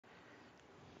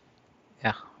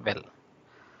Yeah, well,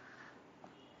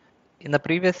 in the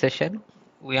previous session,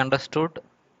 we understood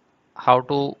how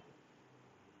to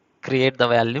create the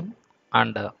value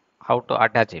and how to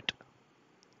attach it.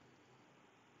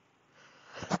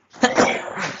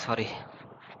 Sorry.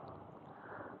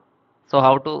 So,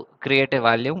 how to create a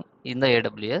value in the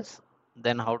AWS,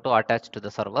 then how to attach to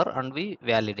the server, and we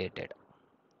validated.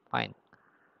 Fine.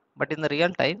 But in the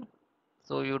real time,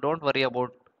 so you don't worry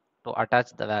about to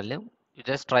attach the value. You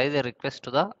just try the request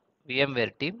to the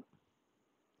VMware team,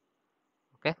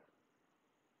 okay?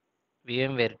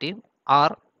 VMware team,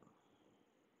 or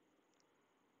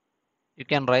you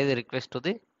can write the request to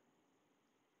the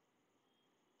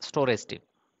storage team,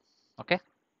 okay?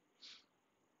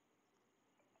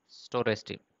 Storage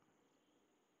team.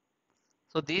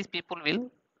 So these people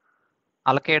will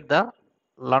allocate the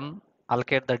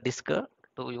allocate the disk to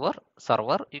your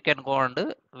server. You can go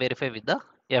and verify with the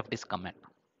fdisk command.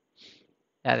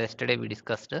 As yesterday we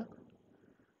discussed the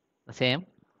same,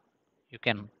 you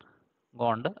can go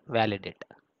and validate.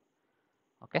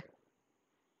 Okay.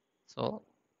 So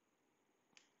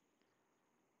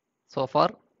so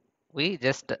far we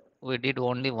did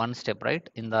only one step, right?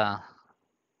 In the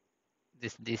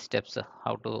these steps,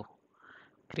 how to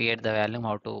create the value,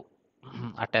 how to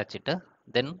attach it.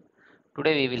 Then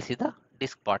today we will see the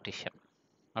disk partition.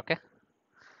 Okay.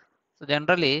 So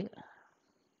generally,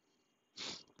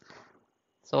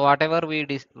 so whatever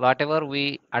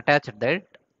we attached, right,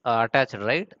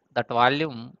 that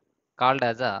volume called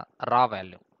as a raw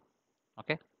value.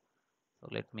 Okay. So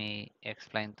let me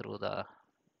explain through the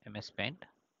MS Paint.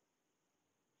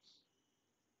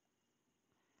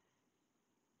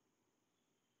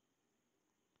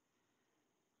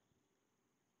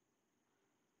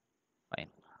 Fine.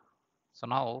 So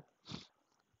now,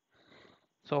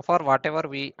 so for whatever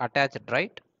we attached,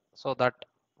 right, so that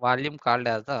volume called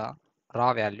as the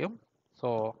raw value.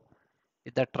 So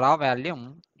with that raw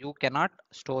volume, you cannot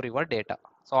store your data.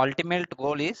 So ultimate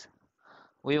goal is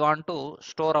we want to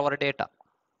store our data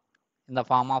in the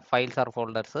form of files or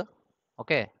folders.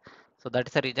 Okay. So that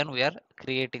is the reason we are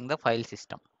creating the file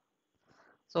system.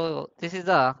 So this is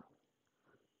the,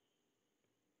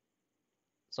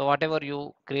 so whatever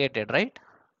you created, right,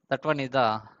 that one is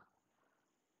the,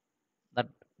 that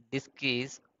disk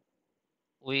is,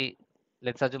 we,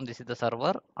 let's assume this is the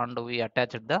server and we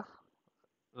attached the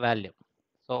value.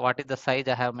 So what is the size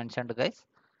I have mentioned, guys?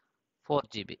 4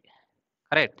 GB,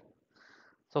 correct?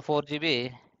 So 4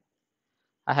 GB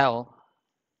I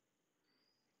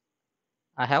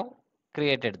have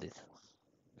created this,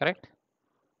 correct?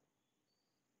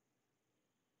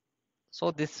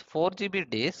 So this 4 GB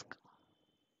disk,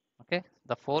 okay,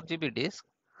 the 4 GB disk,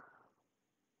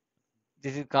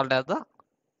 this is called as the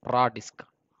raw disk.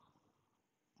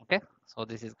 Okay, so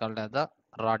this is called as the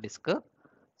raw disk.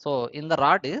 So in the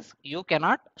raw disk you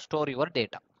cannot store your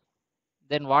data.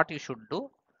 Then what you should do,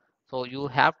 so you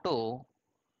have to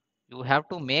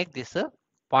make this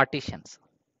partitions.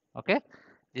 Okay,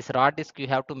 this raw disk you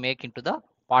have to make into the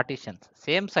partitions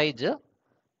same size.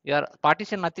 Your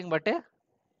partition nothing but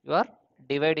you are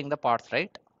dividing the parts,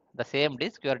 right? The same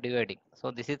disk you are dividing,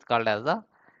 so this is called as the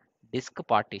disk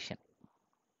partition.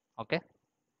 Okay,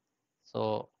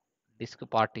 so disk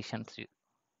partitions,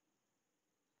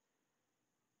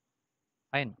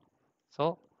 fine.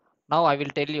 So now I will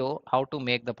tell you how to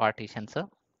make the partitions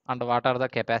and what are the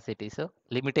capacities,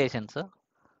 limitations,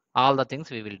 all the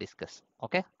things we will discuss.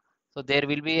 Okay. So there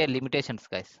will be a limitations,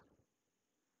 guys.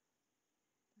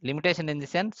 Limitation in the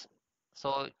sense,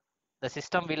 so the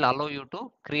system will allow you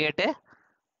to create a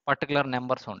particular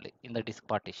numbers only in the disk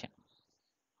partition.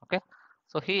 Okay.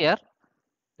 So here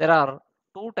there are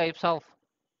two types of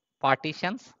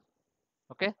partitions.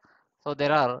 Okay. So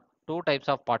there are two types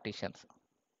of partitions.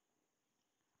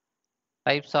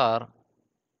 Types are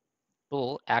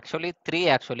two, actually three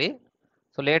actually.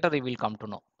 So later we will come to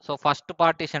know. So first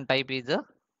partition type is a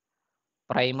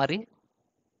primary.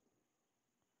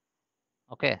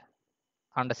 Okay.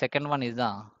 And the second one is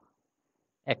a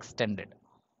extended.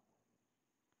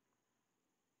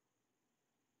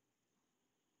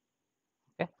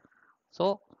 Okay.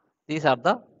 So these are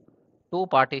the two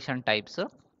partition types.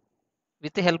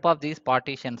 With the help of these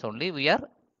partitions only, we are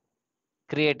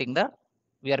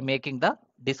making the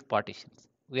disk partitions.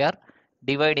 We are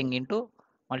dividing into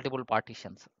multiple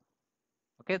partitions.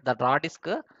 Okay. The raw disk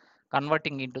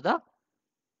converting into the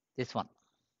this one,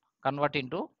 convert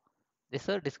into this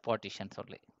disk partitions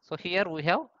only. So here we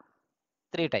have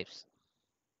three types.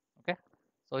 Okay.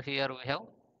 So here we have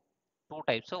two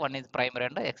types. So one is primary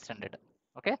and extended.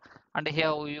 Okay. And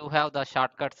here you have the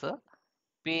shortcuts.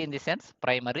 P in the sense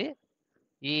primary,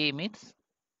 E means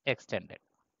extended.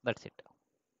 That's it.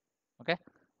 Okay,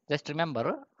 just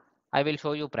remember, I will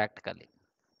show you practically.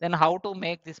 Then how to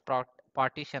make this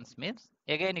partitions means,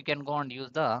 again you can go and use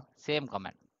the same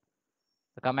command.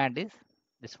 The command is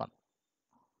this one,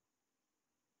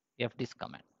 fdisk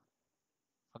command.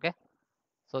 Okay,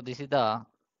 so this is the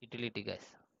utility, guys.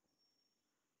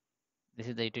 This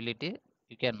is the utility.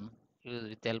 You can use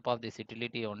with the help of this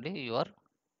utility only you are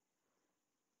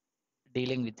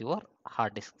dealing with your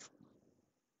hard disks.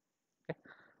 Okay,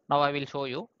 now I will show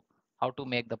you how to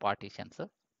make the partitions.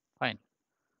 Fine.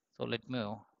 So let me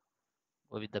go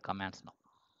with the commands now.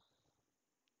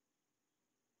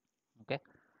 Okay,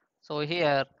 so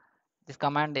here this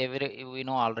command every we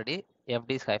know already,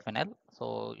 fdisk-l.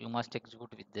 So you must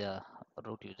execute with the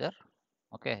root user.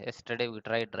 Okay, yesterday we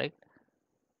tried, right?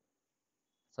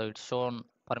 So it's shown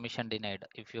permission denied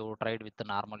if you tried with the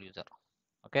normal user.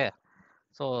 Okay,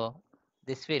 so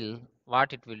this will,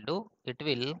 what it will do, it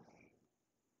will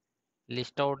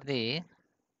list out the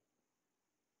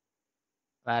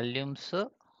volumes.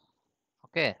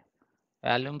 Okay,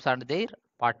 volumes and their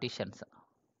partitions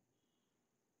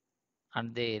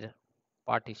and their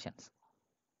partitions.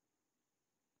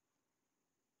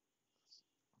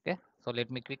 Okay, so let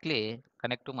me quickly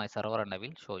connect to my server and I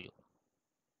will show you.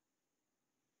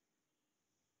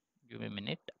 Give me a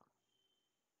minute.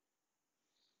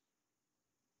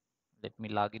 Let me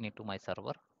log in into my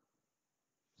server.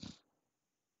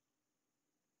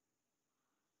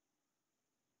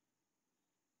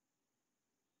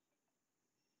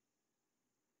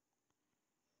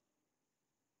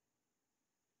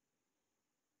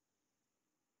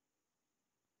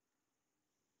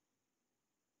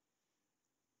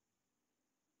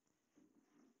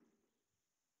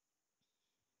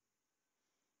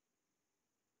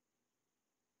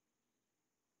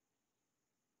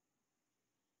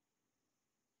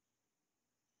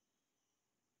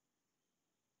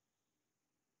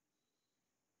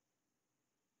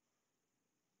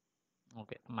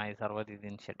 Okay, my server is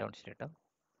in shutdown state.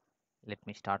 Let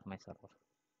me start my server.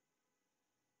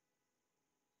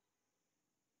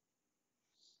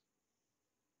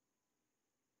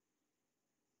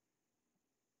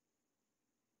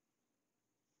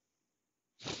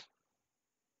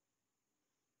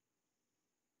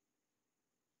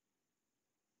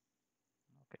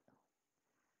 Okay,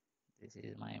 this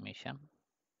is my mission.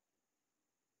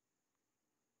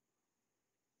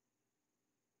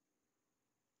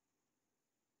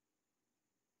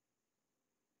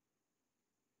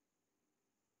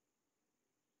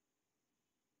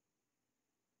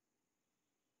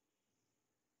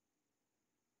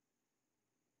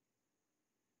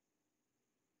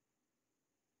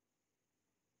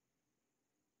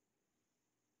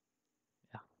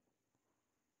 Yeah,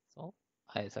 so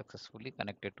I successfully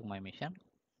connected to my mission.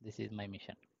 This is my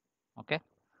mission. Okay,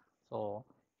 so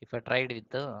if I tried with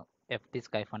the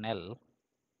fdisk-l,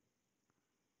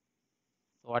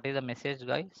 so what is the message,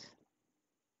 guys?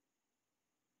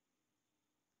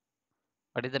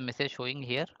 What is the message showing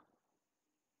here?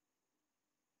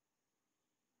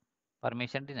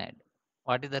 Permission denied.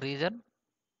 What is the reason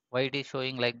why it is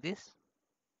showing like this?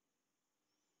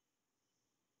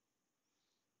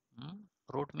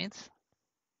 Root means,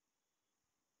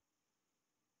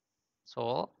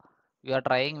 so you are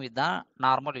trying with the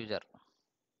normal user.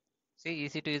 See,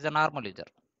 EC2 is a normal user.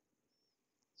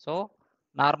 So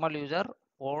normal user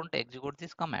won't execute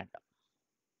this command.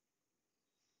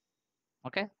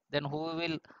 Okay, then who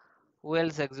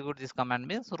else execute this command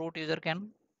means root user can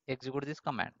execute this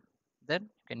command. Then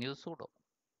you can use sudo.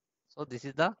 So this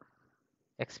is the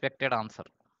expected answer.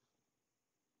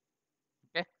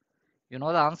 Okay, you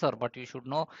know the answer, but you should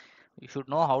know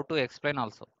how to explain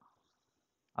also.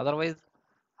 Otherwise,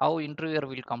 how interviewer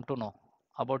will come to know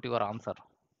about your answer?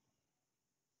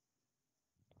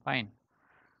 Fine.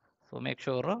 So make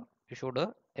sure you should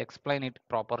explain it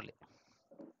properly.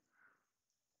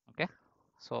 Okay.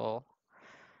 So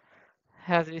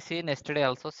as we seen yesterday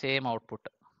also same output.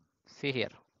 See here.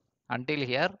 Until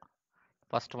here,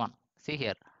 first one. See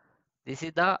here. This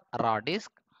is the raw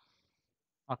disk.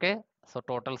 Okay. So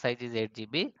total size is 8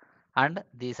 GB and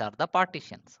these are the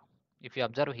partitions. If you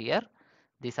observe here,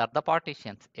 these are the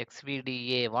partitions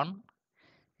XVDA1,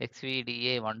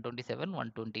 XVDA127,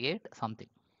 128, something.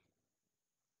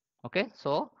 Okay.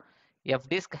 So F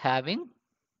disk having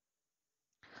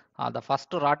the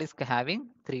first raw disk having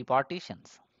 3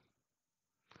 partitions.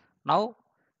 Now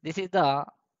this is the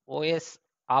OS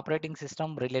operating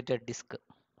system related disk,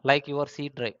 like your C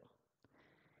drive.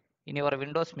 In your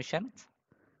Windows machines,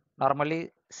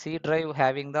 normally C drive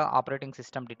having the operating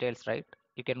system details, right?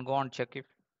 You can go and check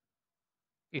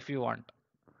if you want.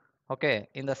 Okay,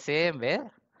 in the same way,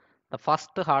 The first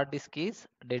hard disk is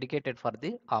dedicated for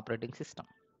the operating system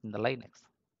in the Linux.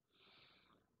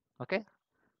 Okay,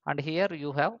 and here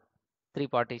you have three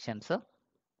partitions.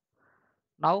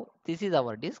 Now this is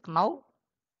our disk. Now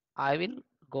I will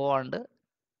go and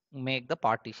make the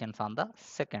partitions on the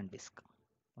second disk.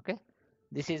 Okay,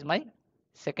 this is my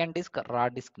second disk raw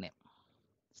disk name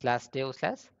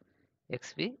 /dev/xvdb.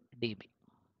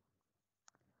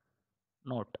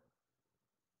 Note,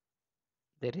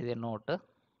 there is a note.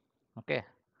 Okay,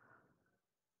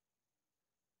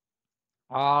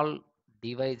 all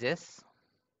devices.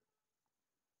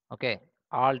 Okay,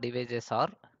 all devices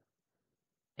are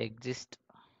exist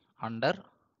under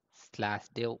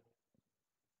 /dev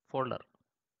folder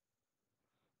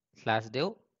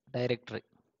 /dev directory.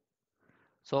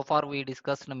 So far we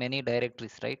discussed many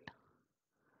directories, right?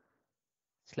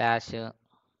 Slash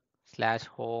slash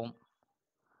home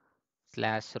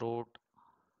slash root,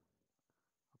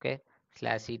 okay,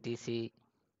 slash etc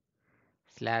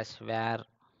slash var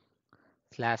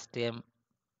slash tem.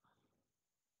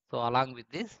 So along with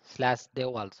this slash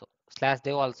dev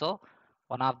also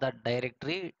one of the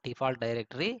directory, default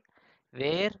directory,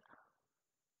 where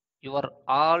your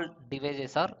all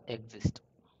devices are exist.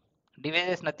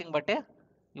 Devices nothing but a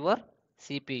your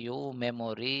CPU,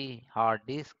 memory, hard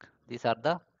disk. These are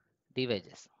the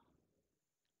devices.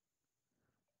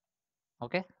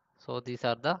 Okay, so these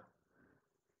are the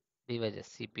devices: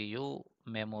 CPU,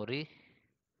 memory,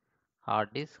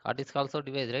 hard disk. Hard disk also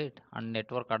device, right? And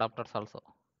network adapters also.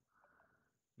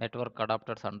 Network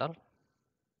adapters and all.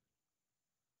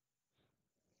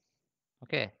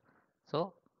 Okay,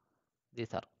 so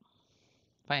these are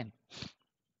fine.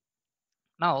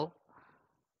 Now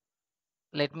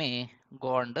let me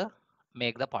go and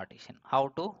make the partition. How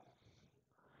to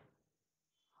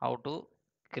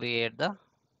create the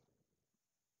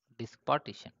disk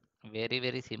partition?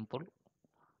 Very simple.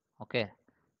 Okay,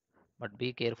 but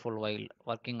be careful while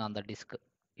working on the disk.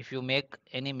 If you make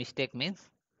any mistake means,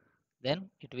 then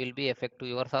it will be affect to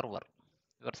your server.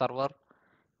 Your server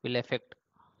will affect.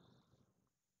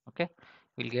 Okay,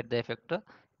 will get the effect.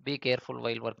 Be careful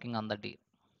while working on the D.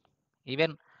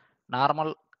 Even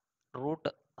normal root.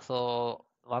 So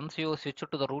once you switch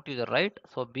to the root user, right?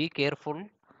 So be careful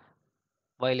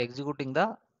while executing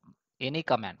the any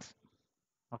commands.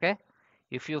 Okay,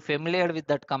 if you familiar with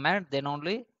that command, then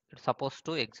only it's supposed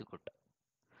to execute.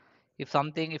 If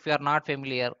you are not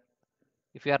familiar,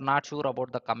 if you are not sure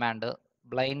about the command,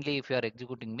 blindly if you are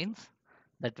executing means,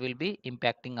 that will be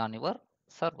impacting on your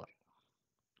server.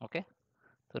 Okay,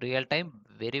 so real time,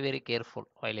 very careful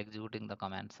while executing the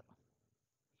commands.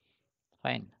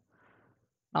 Fine.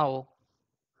 Now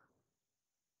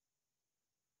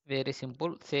very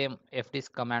simple, same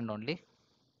fdisk command only.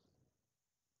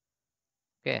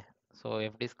 Okay, so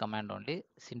fdisk command only.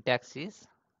 Syntax is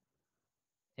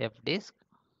fdisk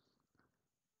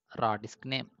raw disk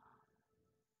name.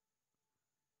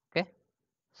 Okay,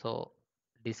 so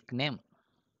disk name,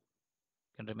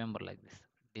 you can remember like this,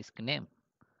 disk name.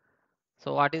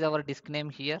 So what is our disk name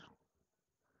here?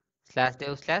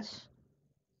 /dev/.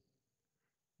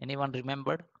 Anyone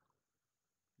remembered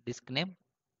disk name?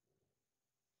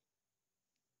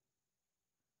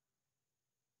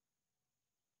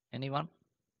 Anyone?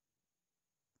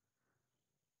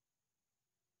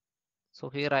 So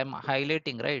here I am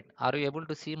highlighting, right? Are you able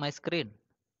to see my screen?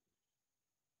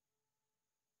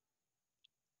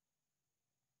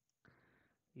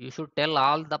 You should tell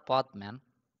all the path, man.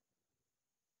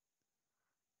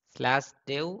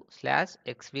 /dev/xvdb.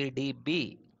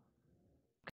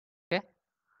 Okay,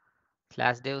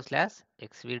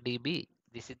 /dev/xvdb.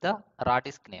 This is the raw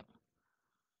disk name.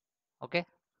 Okay,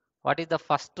 what is the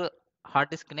first hard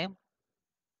disk name?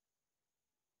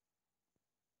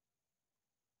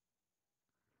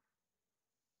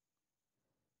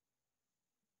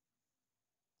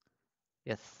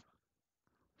 Yes,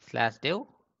 /dev/xvda.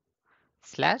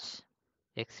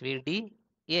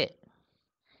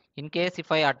 In case if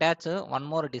I attach one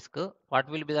more disk, what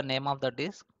will be the name of the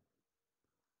disk?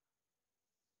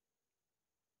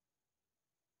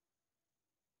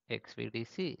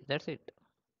 xvdc. That's it.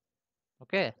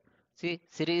 Okay, see,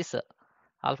 series,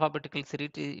 alphabetical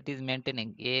series it is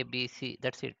maintaining A, B, C.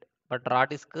 That's it. But raw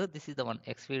disk, this is the one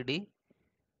xvda.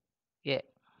 Okay,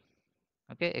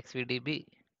 xvdb,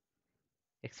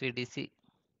 xvdc.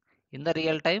 In the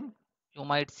real time, you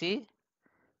might see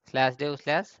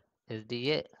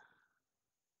 /dev/sda.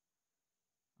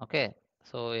 Okay,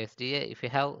 so SDA, if you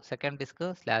have second disk,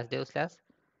 /dev/sdb.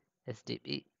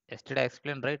 Yesterday I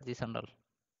explained, right, this and all.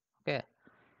 Okay,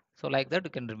 so like that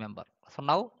you can remember. So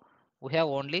now we have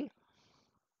only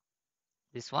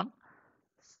this one.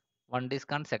 one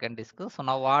disk and second disk. So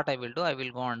now what I will do, I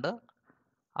will go and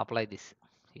apply this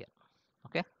here.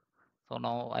 Okay. So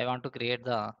now I want to create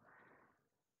the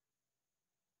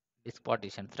disk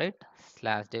partitions, right?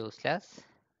 Slash dev slash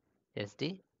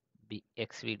sdb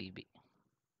xvdb.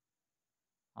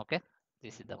 Okay.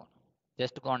 This is the one.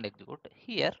 Just go and execute.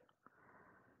 Here,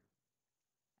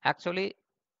 actually,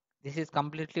 this is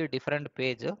completely different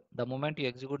page. The moment you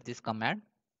execute this command,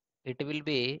 it will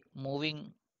be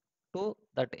moving to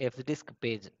that fdisk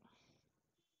page.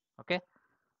 Okay.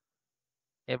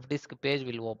 Fdisk page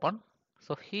will open.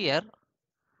 So here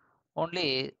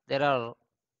only there are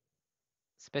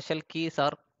special keys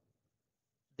are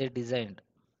they designed.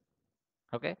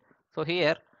 Okay. So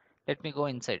here let me go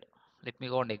inside. Let me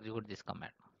go and execute this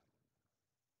command.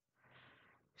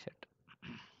 Shit.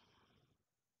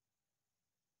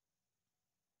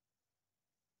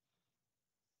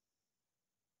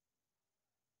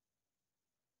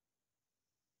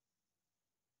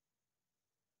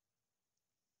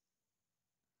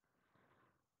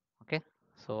 Okay.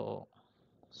 So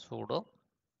sudo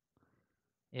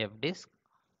fdisk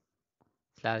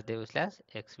slash dev slash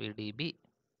xvdb.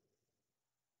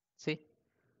 See,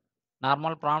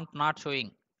 normal prompt not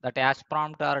showing. That hash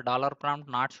prompt or dollar prompt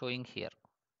not showing here.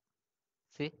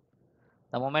 See,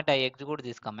 the moment I execute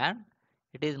this command,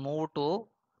 it is moved to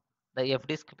the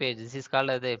fdisk page. This is called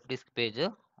as the fdisk page.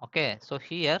 Okay, so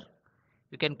here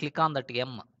you can click on that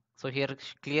M. So here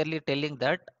clearly telling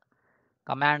that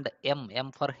command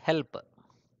M for help.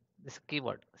 This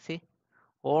keyword. See,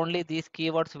 only these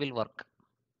keywords will work.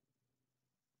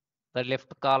 The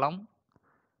left column,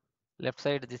 left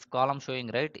side, this column showing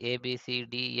right A B C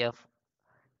D F,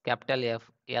 capital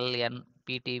F L N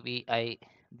P T V I.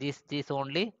 This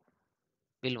only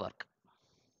will work.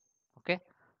 Okay,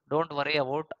 don't worry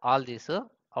about all this.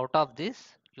 Out of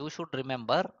this, you should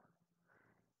remember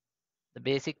the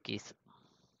basic keys.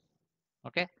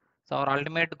 Okay, so our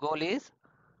ultimate goal is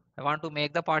I want to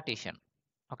make the partition.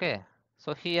 Okay,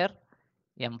 so here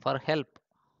M for help.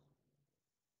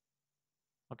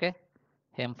 Okay,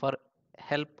 M for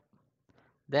help,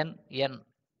 then N,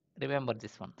 remember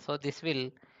this one. So this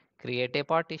will create a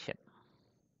partition.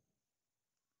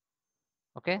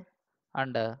 Okay,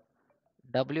 and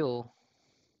W,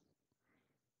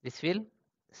 this will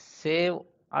save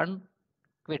and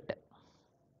quit.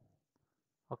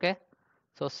 Okay,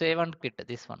 so save and quit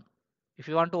this one. If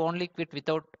you want to only quit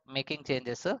without making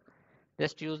changes,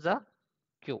 just use the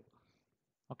Q.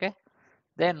 Okay,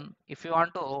 then if you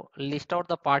want to list out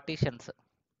the partitions,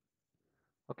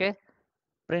 okay,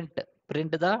 print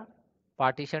the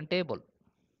partition table,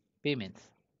 P means.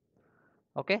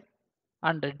 Okay,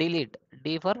 and delete,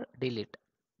 D for delete.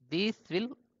 These will,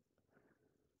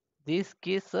 these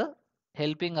keys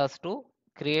helping us to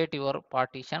create your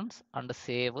partitions and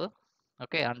save.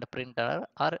 Okay, and printer,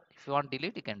 or if you want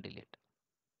delete, you can delete.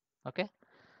 Okay,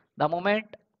 the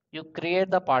moment you create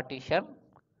the partition,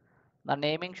 the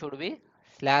naming should be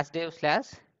slash dev slash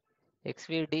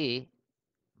xvdb1.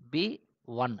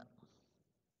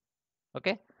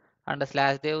 Okay, and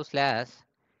slash dev slash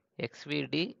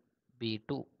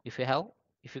xvdb2 if you have,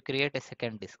 if you create a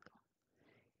second disk.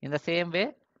 In the same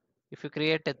way, if you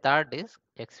create a third disk,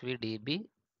 xvdb3.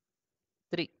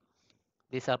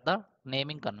 These are the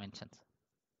naming conventions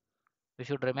you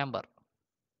should remember.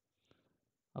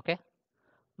 Okay,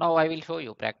 now I will show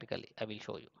you practically. I will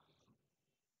show you.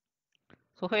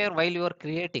 So here while you are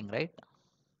creating, right,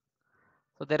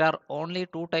 so there are only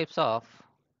two types of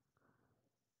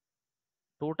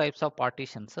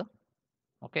partitions.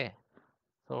 Okay,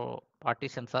 so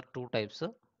partitions are two types.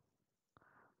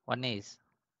 One is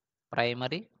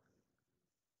primary,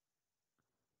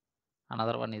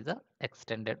 another one is the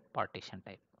extended partition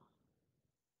type.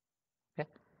 Okay,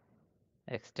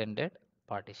 extended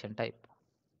partition type.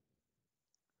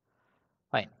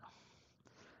 Fine.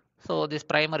 So this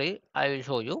primary I will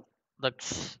show you. The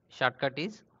shortcut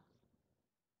is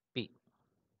P.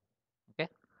 Okay,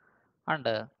 and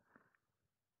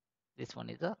this one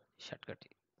is a shortcut.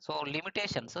 So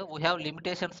limitations, we have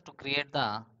limitations to create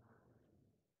the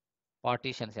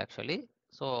partitions actually.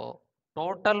 So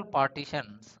total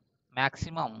partitions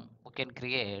maximum we can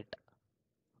create.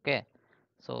 Okay,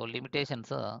 so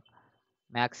limitations,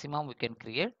 maximum we can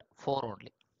create 4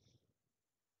 only.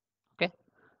 Okay,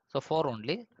 so 4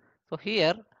 only. So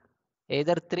here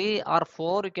either 3 or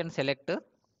 4 you can select,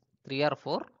 3 or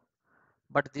 4,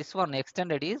 but this one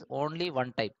extended is only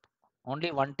one type,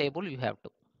 only one table you have to.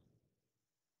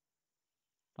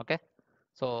 Okay,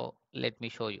 so let me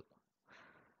show you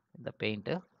the paint.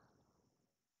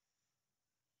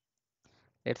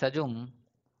 Let's assume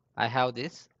I have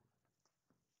this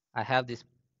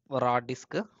raw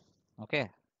disk. Okay,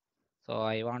 so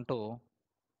I want to,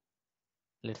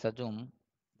 let's assume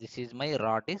this is my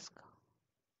raw disk.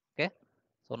 Okay,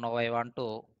 so now I want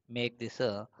to make this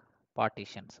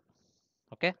partitions.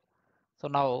 Okay, so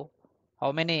now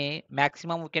how many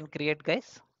maximum we can create,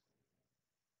 guys?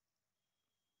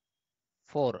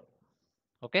 4.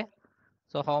 Okay,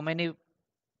 so how many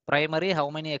primary, how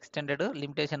many extended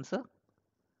limitations?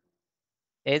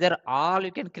 Either all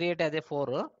you can create as a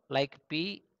 4 like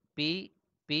P, P,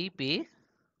 P, P.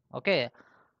 Okay,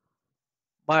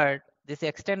 but this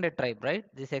extended type, right?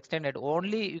 This extended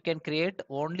only you can create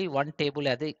only one table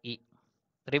as a E.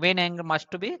 Remaining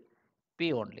must be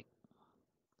P only.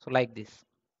 So like this.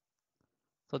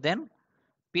 So then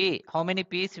P, how many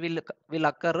P's will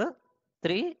occur?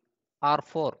 3 or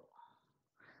 4.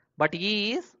 But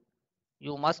E is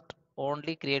you must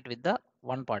only create with the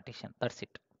one partition. That's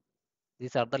it.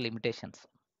 These are the limitations.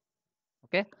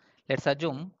 Okay. Let's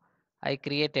assume I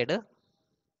created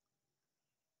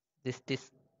this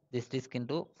disk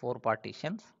into 4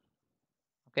 partitions.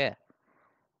 Okay.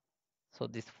 So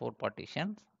these 4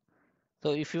 partitions.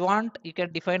 So if you want, you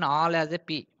can define all as a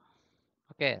P.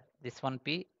 Okay. This one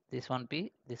P, this one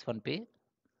P, this one P.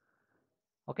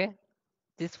 Okay.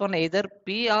 This one either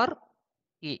P or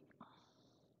E.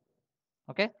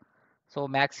 Okay. So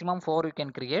maximum 4 you can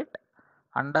create.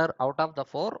 Under out of the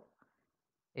 4,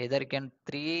 either you can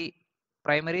 3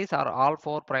 primaries or all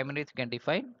 4 primaries you can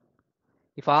define.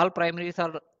 If all primaries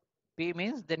are P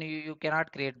means then you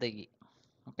cannot create the E.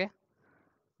 Okay.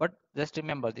 But just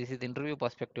remember this is interview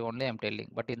perspective only I'm telling.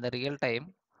 But in the real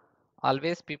time,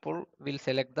 always people will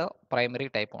select the primary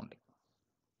type only.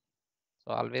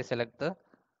 So always select the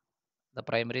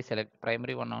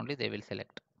primary one only they will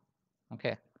select.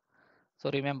 Okay. So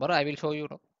remember I will show you.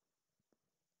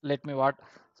 Let me what.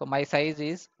 So my size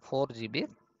is 4 GB.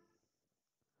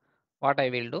 What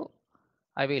I will do,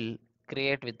 I will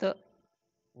create with the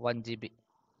 1 GB.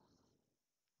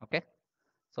 Okay.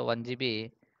 So 1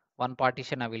 GB, one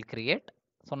partition I will create.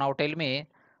 So now tell me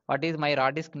what is my raw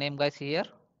disk name, guys, here?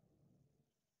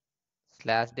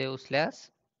 /dev/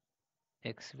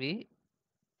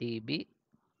 xvdb.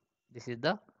 This is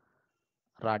the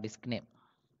raw disk name.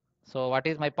 So what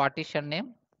is my partition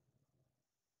name?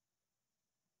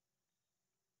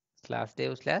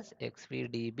 /dev/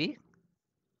 xvdb1.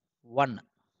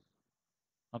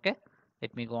 Okay.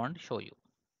 Let me go and show you.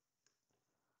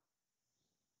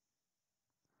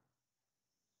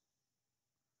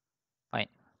 Fine.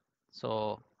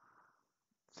 So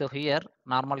here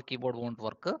normal keyboard won't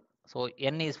work. So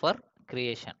N is for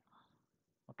creation.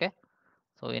 Okay.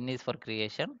 So N is for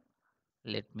creation.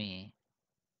 Let me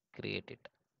create it.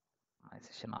 My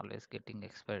session always getting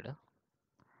expired.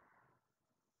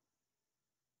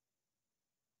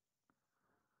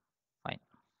 Fine.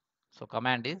 So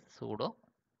command is sudo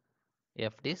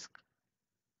fdisk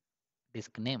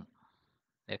disk name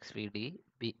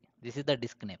xvdb. This is the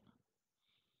disk name.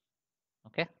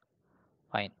 Okay.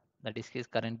 Fine. The disk is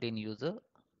currently in use.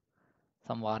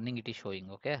 Some warning it is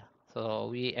showing. Okay. So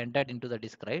we entered into the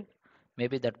disk, right?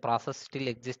 Maybe that process still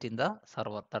exists in the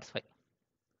server. That's why.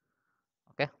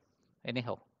 Okay.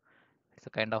 Anyhow, it's a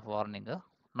kind of warning.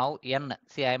 Now N.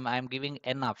 See, I'm giving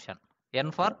N option.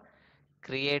 N for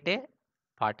create a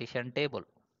partition table.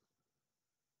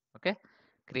 Okay.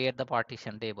 Create the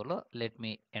partition table. Let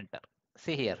me enter.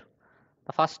 See here.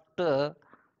 The first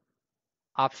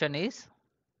option is,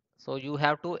 so you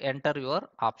have to enter your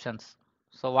options.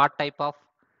 So what type of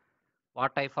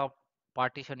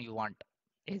partition you want,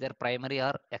 either primary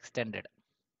or extended.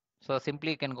 So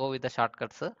simply you can go with the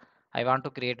shortcuts. I want to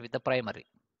create with the primary.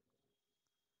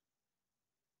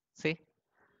 See,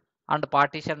 and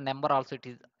partition number also it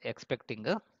is expecting.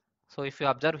 So if you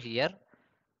observe here,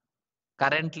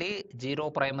 currently 0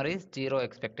 primaries, 0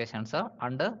 expectations,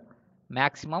 and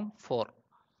maximum 4.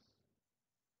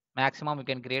 Maximum you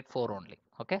can create 4 only.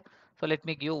 Okay. So let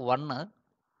me give one,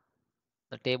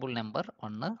 the table number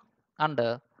 1,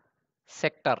 and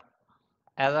sector.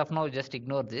 As of now, just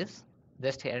ignore this.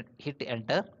 Just hit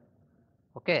enter.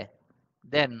 Okay.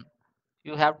 Then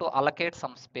you have to allocate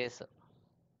some space.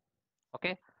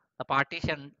 Okay. The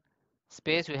partition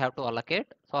space you have to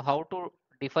allocate. So how to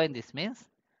define this means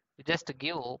you just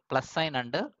give plus sign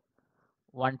under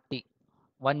 1T,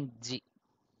 1G.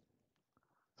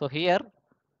 So here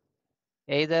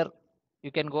either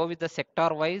you can go with the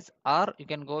sector wise or you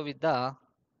can go with the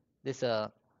this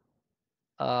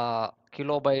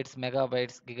kilobytes,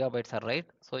 megabytes, gigabytes are right.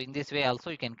 So in this way also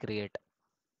you can create.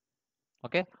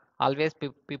 Okay. Always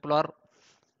people are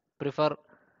prefer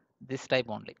this type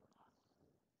only.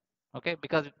 Okay.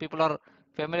 Because people are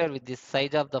familiar with this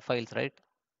size of the files, right?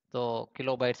 So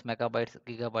kilobytes, megabytes,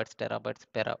 gigabytes, terabytes,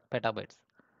 petabytes.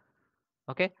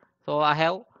 Okay. So I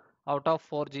have out of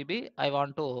 4 GB, I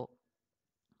want to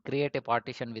create a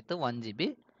partition with 1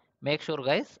 GB. Make sure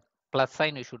guys, plus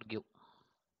sign you should give.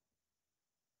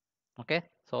 Okay.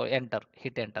 So enter,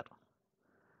 hit enter.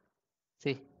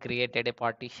 See, created a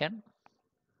partition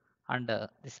and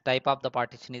this type of the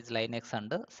partition is Linux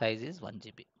and size is 1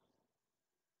 GB.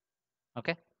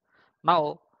 Okay.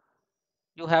 Now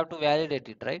you have to validate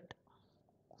it, right?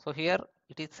 So here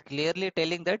it is clearly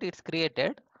telling that it's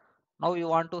created. Now you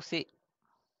want to see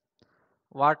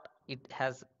what it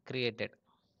has created.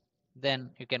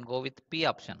 Then you can go with P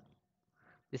option.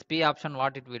 This P option,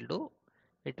 what it will do?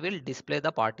 It will display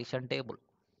the partition table.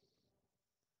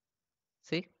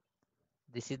 See,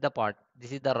 this is the part.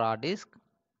 This is the raw disk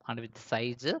and with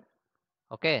size.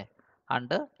 Okay,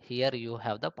 and here you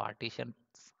have the partitions.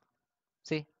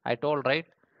 See, I told right.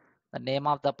 The name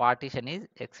of the partition is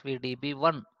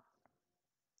XVDB1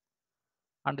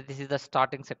 and this is the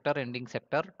starting sector, ending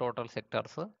sector, total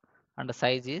sectors and the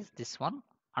size is this one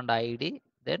and ID,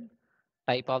 then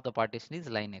type of the partition is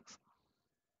Linux.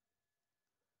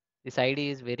 This ID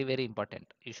is very, very important.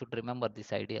 You should remember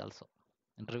this ID also.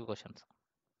 Interview questions.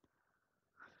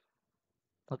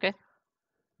 Okay.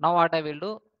 Now what I will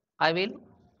do? I will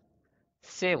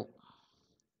save.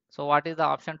 So what is the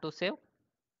option to save?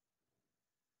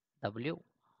 W.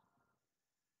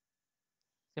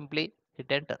 Simply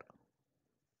hit enter.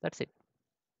 That's it.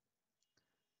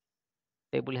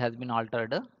 Table has been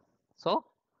altered. So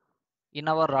in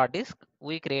our raw disk,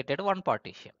 we created one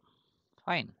partition.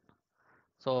 Fine.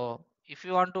 So if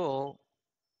you want to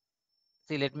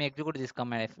see, let me execute this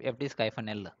command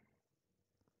fdisk-l.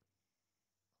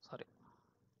 Sorry,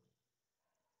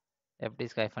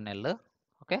 fdisk-l.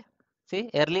 Okay. See,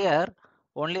 earlier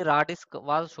only raw disk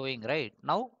was showing, right?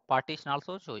 Now partition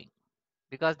also showing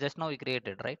because just now we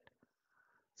created, right?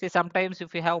 See, sometimes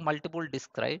if you have multiple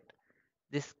disks, right?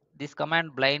 This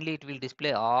command blindly it will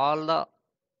display all the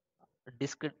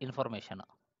disk information.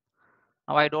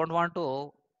 Now I don't want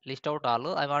to list out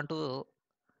all. I want to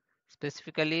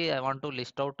specifically I want to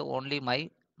list out only my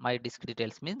disk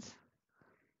details. Means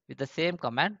with the same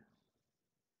command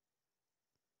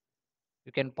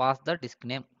you can pass the disk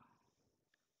name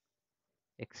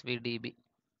xvdb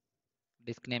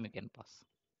disk name you can pass.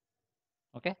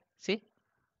 Okay. See,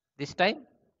 this time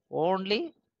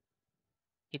only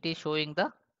it is showing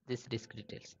the this disk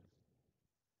details.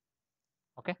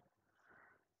 Okay.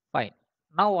 Fine.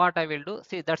 Now what I will do?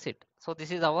 See, that's it. So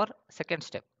this is our second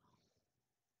step.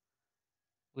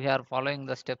 We are following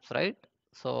the steps, right?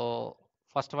 So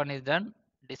first one is done,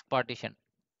 disk partition,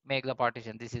 make the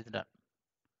partition, this is done.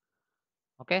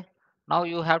 Okay, now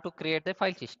you have to create the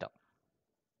file system.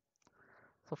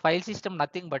 So file system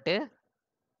nothing but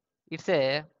it's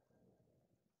a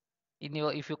in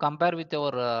your, if you compare with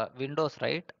your Windows,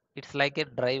 right, it's like a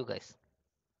drive guys.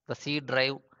 The C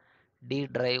drive, D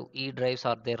drive, E drives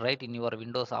are there, right, in your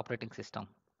Windows operating system.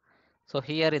 So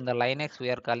here in the Linux we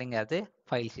are calling as a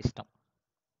file system.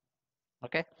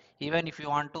 Okay, even if you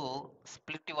want to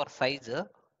split your size,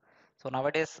 so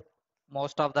nowadays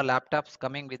most of the laptops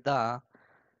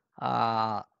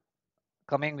uh,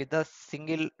 coming with the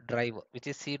single drive, which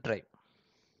is C drive.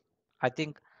 I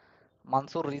think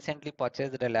Mansoor recently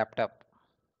purchased a laptop.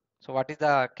 So what is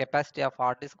the capacity of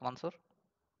hard disk, Mansoor?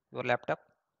 Your laptop?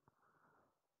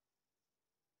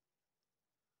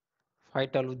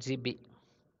 512 GB.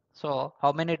 So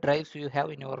how many drives you have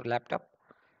in your laptop?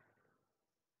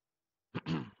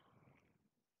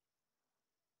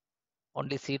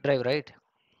 Only C drive, right?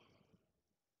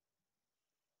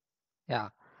 Yeah.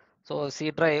 So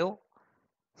C drive.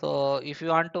 So if you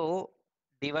want to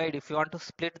divide, if you want to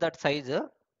split that size,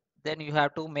 then you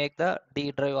have to make the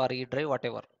D drive or E drive,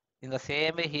 whatever. In the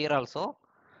same way here also,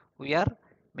 we are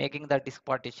making the disk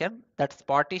partition. That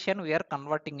partition we are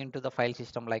converting into the file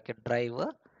system like a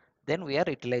drive. Then we are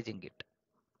utilizing it.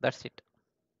 That's it.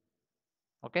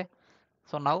 Okay.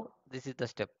 So now this is the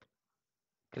step,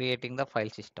 creating the file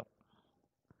system.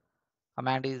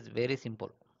 Command is very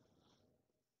simple.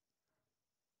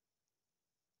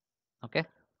 Okay.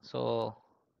 So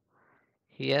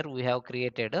here we have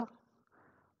created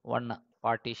one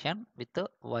partition with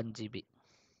 1 GB.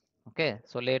 Okay.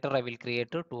 So later I will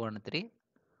create 2 and 3,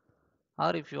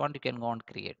 or if you want you can go and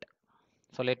create.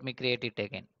 So let me create it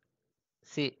again.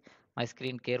 See my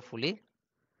screen carefully.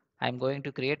 I am going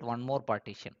to create one more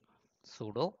partition.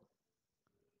 Sudo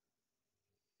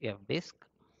fdisk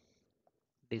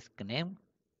disk name.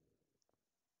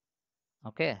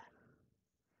 Okay.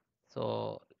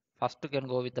 So first you can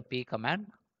go with the P command,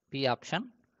 P option.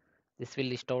 This will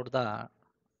list out the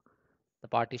the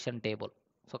partition table.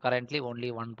 So currently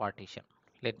only one partition.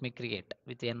 Let me create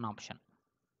with n option.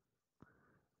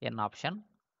 N option.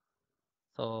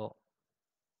 So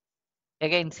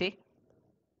again see,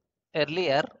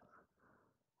 earlier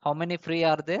how many free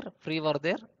are there? Free were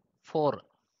there 4.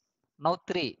 Now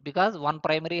 3 because one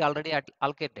primary already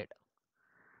allocated.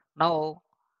 Now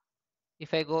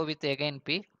if I go with again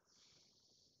P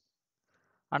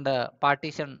and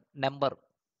partition number,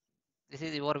 this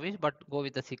is your wish, but go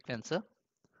with the sequence.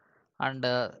 And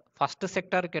first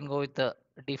sector you can go with the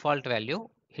default value,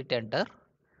 hit enter.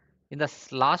 In the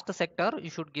last sector you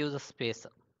should give the space.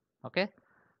 Okay,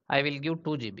 I will give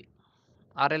 2 GB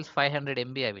or else 500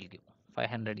 MB I will give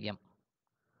 500 M.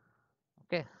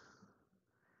 Okay,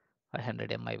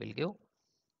 500 M I will give.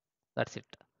 That's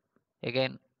it.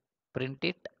 Again print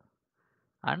it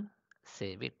and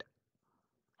save it.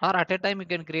 Or at a time you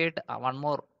can create one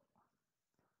more.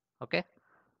 Okay,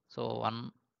 so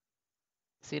one,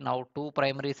 see now 2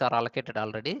 primaries are allocated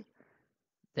already.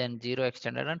 Then 0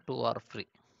 extended and 2 are free.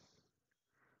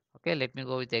 Okay, let me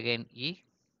go with again E,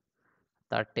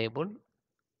 that table,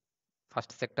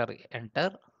 first sector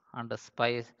enter and the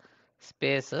space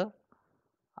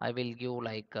I will give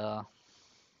like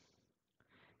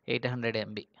 800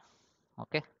 MB.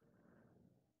 Okay,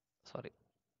 sorry,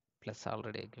 plus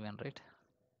already given, right?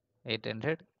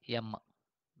 800 M.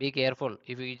 Be careful,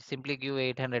 if you simply give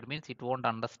 800 means it won't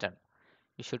understand.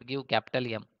 You should give capital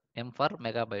M, M for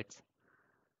megabytes.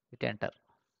 Hit enter.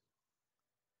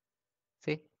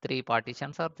 See, 3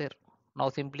 partitions are there. Now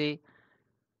simply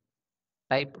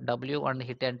type W and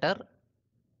hit enter,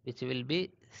 which will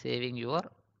be saving your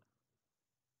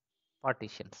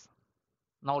partitions.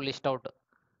 Now list out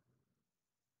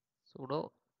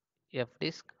sudo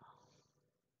fdisk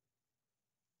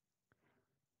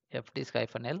fdisk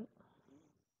 -l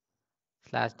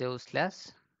 /dev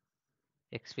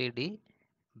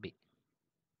 /xvdb.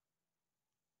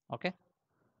 Okay,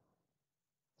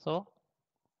 so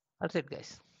that's it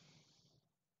guys.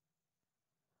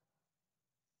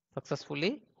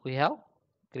 Successfully we have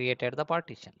created the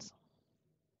partitions.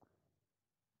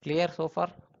 Clear so far?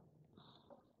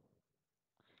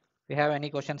 If you have any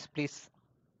questions, please.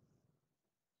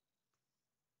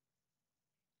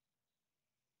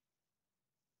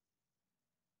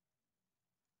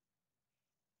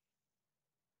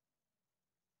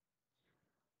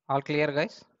 All clear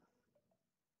guys?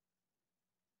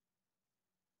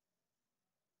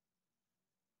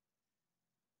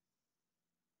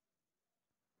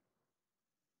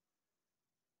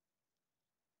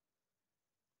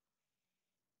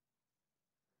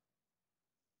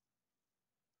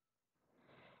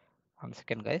 One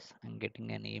second guys, I'm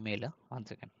getting an email. One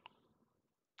second.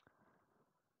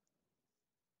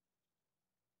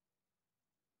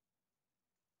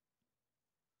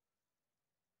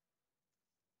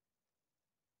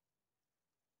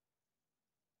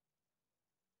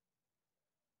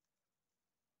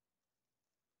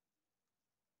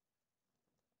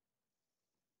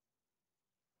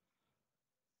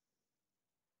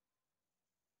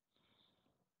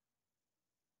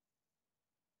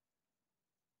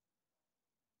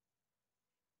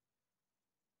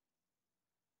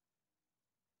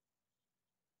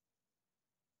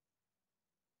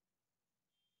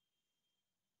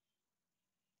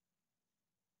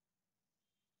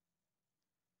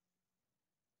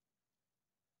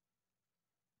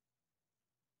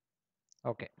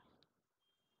 Okay,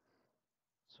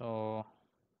 so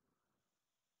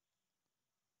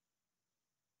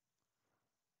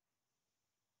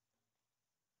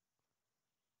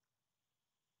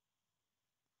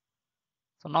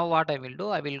now what I will do,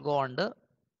 I will go and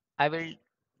I will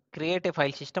create a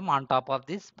file system on top of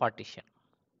this partition.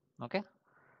 Okay,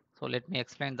 so let me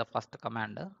explain the first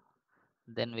command,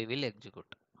 then we will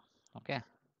execute. Okay,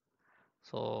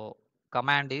 so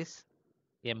command is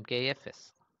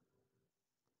mkfs.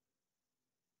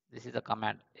 This is the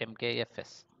command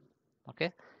mkfs.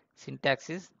 Okay, syntax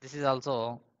is, this is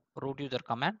also root user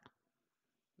command,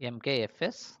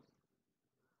 mkfs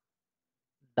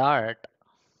dot,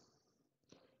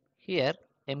 here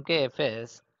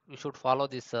mkfs, you should follow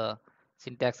this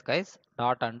syntax guys,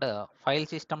 dot and file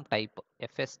system type,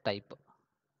 fs type.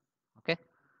 Okay,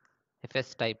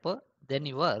 fs type, then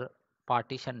your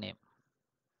partition name.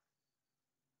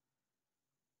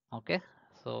 Okay,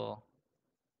 so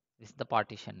this is the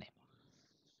partition name.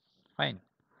 Fine.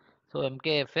 So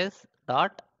mkfs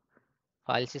dot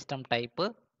file system type,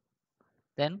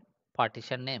 then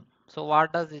partition name. So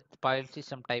what does it file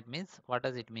system type means? What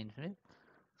does it mean?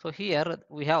 So here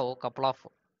we have a couple of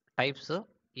types,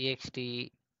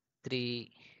 ext3,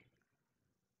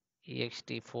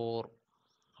 ext4,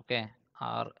 okay,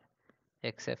 or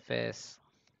XFS.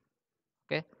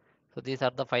 Okay, so these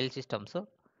are the file systems. So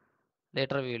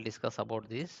later we will discuss about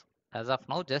this. As of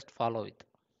now, just follow it.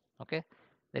 Okay,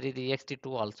 there is ext2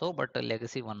 also, but a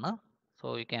legacy one.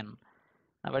 So you can,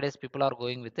 nowadays people are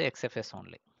going with the XFS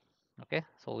only. Okay,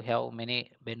 so we have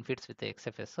many benefits with the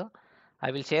XFS.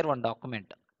 I will share one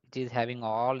document which is having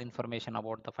all information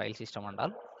about the file system and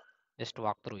all. Just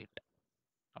walk through it.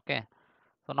 Okay,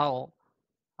 so now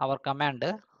our command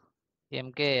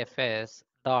mkfs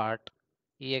dot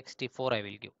ext4 I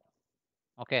will give.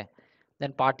 Okay,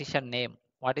 then partition name.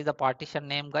 What is the partition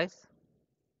name, guys?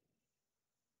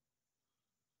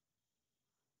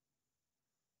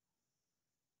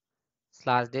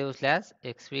 /dev /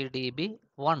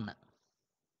 xvdb1.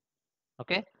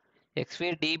 Okay,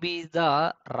 xvdb is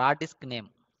the raw disk name,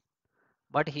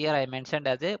 but here I mentioned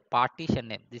as a partition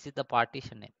name. This is the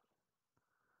partition name.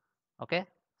 Okay,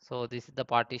 so this is the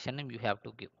partition name you have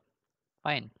to give.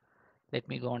 Fine, let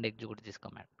me go and execute this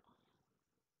command.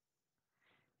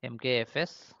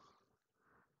 mkfs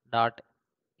dot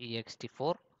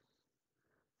ext4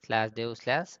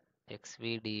 /dev /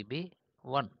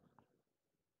 xvdb1.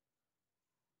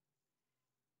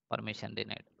 Permission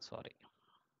denied, sorry.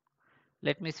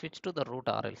 Let me switch to the root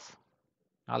or else.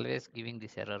 Always giving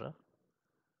this error.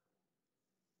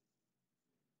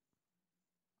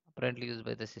 Apparently used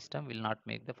by the system will not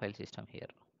make the file system here.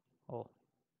 Oh,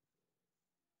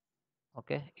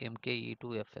 okay,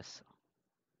 mke2fs.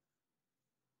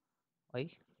 Why?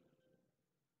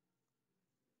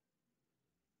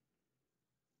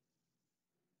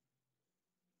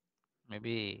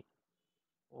 Maybe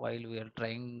while we are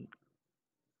trying,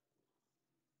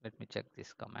 let me check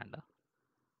this command.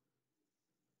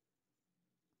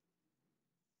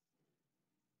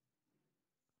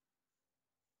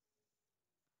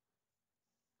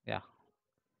 Yeah,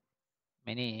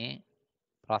 many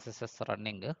processes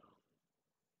running.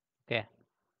 Okay,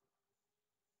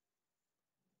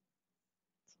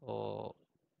 so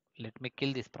let me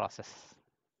kill this process.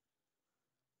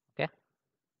 Okay,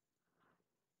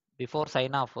 before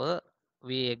sign off,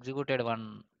 we executed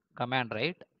one command,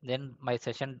 right? Then my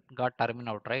session got terminated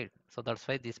out, right? So that's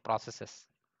why these processes.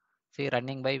 See,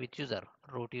 running by which user?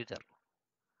 Root user.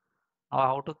 Now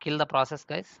how to kill the process,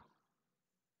 guys?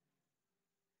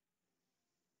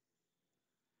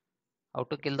 How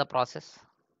to kill the process?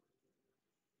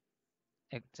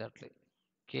 Exactly.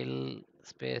 Kill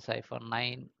space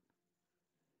 -9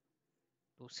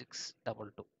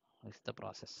 2622 is the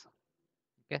process.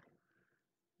 Okay.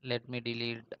 Let me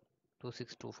delete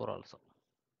 2624 also.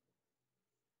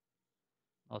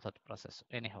 No such process.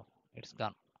 Anyhow, it's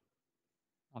gone.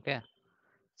 Okay.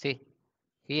 See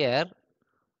here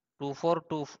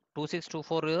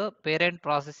 2624 parent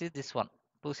process is this one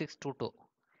 2622.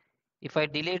 If I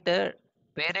delete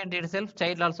parent itself,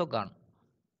 child also gone.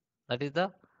 That is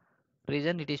the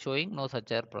reason it is showing no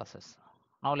such error process.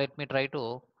 Now let me try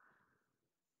to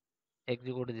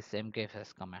execute this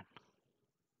mkfs command.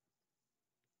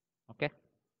 Okay.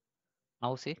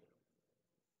 Now see,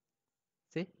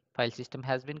 file system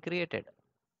has been created.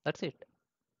 That's it.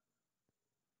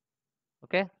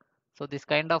 Okay. So this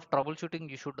kind of troubleshooting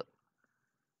you should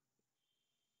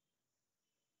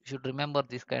remember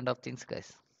this kind of things,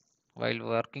 guys, while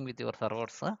working with your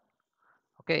servers.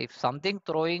 Okay. If something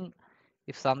throwing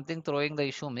the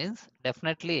issue means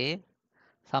definitely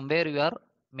somewhere you are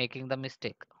making the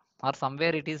mistake, or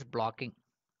somewhere it is blocking,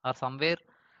 or somewhere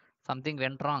something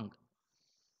went wrong.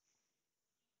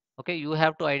 Okay. You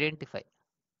have to identify.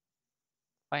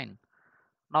 Fine.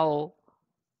 Now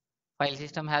file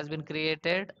system has been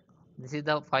created. This is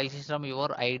the file system your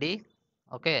id.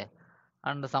 Okay,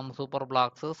 and some super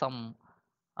blocks, some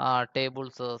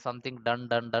tables, something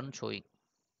done showing.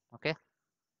 Okay,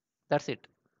 that's it.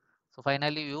 So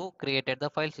finally you created the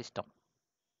file system.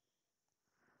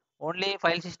 Only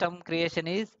file system creation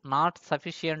is not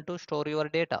sufficient to store your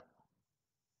data.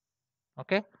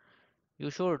 Okay, you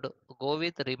should go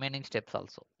with remaining steps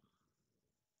also.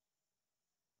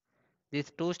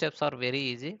 These two steps are very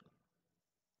easy.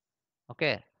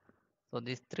 Okay, so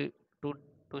these two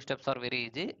steps are very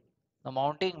easy. The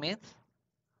mounting means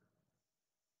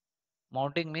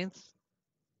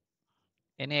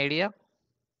any idea?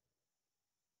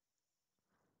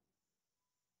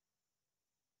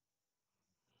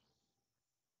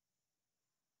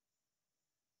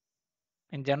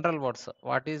 In general words,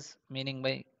 what is meaning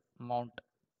by mount?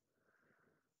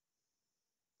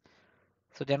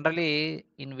 So generally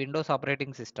in Windows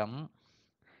operating system,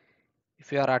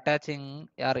 if you are attaching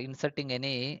or inserting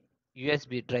any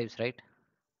USB drives, right?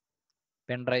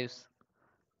 Pen drives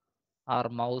or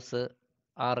mouse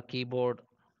or keyboard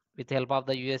with help of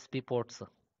the USB ports.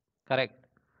 correct.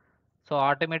 So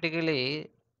automatically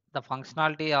the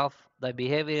functionality of the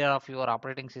behavior of your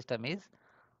operating system is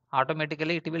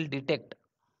automatically it will detect.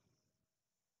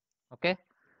 Okay,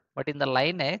 but in the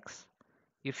Linux,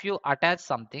 if you attach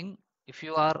something, if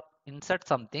you are insert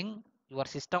something, your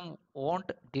system won't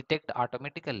detect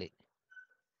automatically.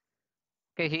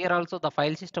 Okay, here also the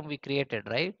file system we created,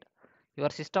 right? Your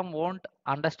system won't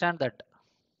understand that.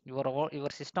 Your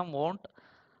system won't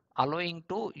allowing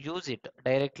to use it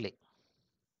directly.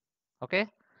 Okay,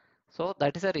 so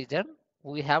that is the reason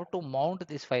we have to mount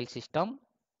this file system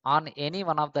on any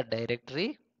one of the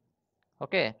directory.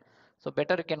 Okay, so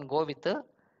better you can go with the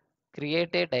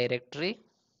create a directory.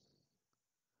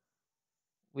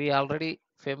 We already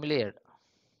familiar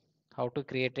how to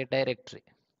create a directory,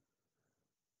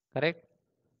 correct?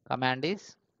 Command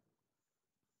is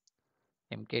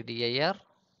mkdir,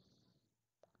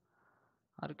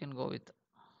 or you can go with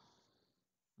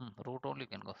root only, you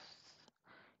can go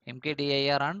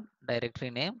mkdir and directory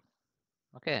name.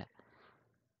 Okay,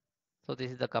 so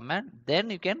this is the command. Then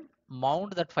you can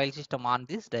mount that file system on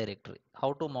this directory.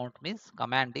 How to mount means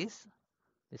command is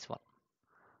this one.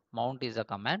 Mount is a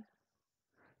command.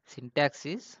 Syntax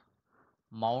is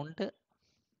mount.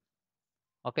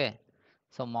 Okay,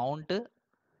 so mount,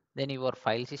 then your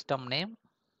file system name.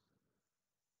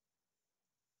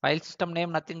 File system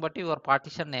name nothing but your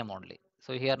partition name only.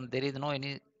 So here there is no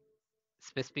any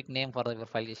specific name for your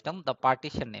file system. The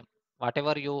partition name,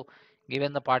 whatever you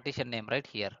given the partition name right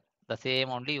here, the same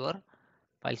only your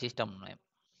file system name.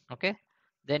 Okay,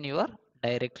 then your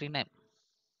directory name.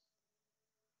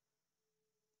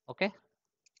 Okay,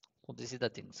 so this is the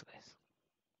things, guys.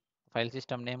 File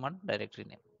system name and directory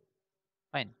name.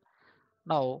 Fine.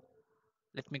 Now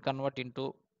let me convert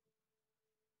into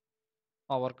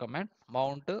our command.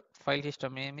 Mount file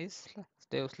system name is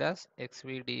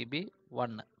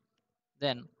 /xvdb1.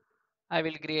 Then I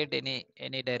will create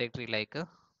any directory like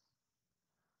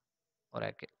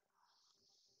Oracle.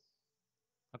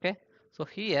 Okay, so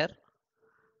here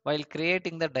while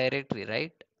creating the directory,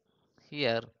 right,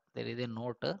 here there is a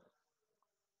note,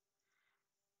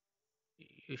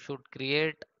 you should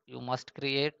create, you must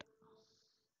create.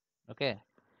 Okay,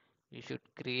 you should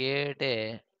create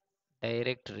a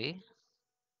directory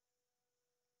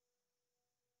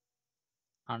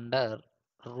under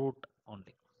root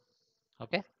only.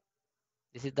 Okay,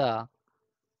 this is the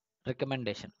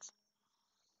recommendations.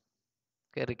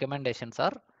 Okay, recommendations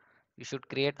are you should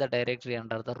create the directory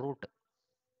under the root.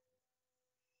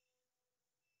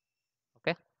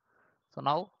 Okay, so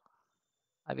now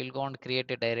I will go and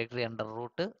create a directory under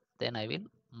root, then I will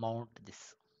mount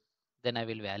this, then I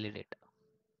will validate.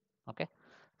 Okay,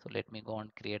 so let me go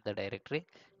and create the directory.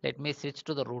 Let me switch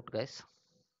to the root, guys.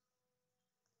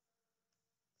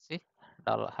 See,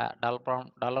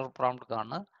 dollar prompt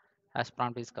gone, hash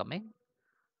prompt is coming.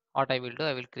 What I will do,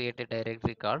 I will create a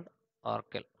directory called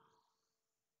Oracle.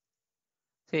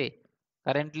 See,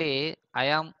 currently I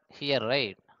am here,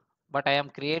 right, but I am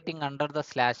creating under the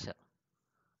slash.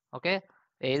 Okay,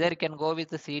 either you can go with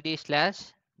the cd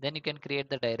slash, then you can create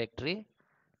the directory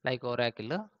like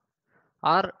Oracle,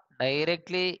 or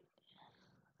directly,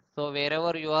 so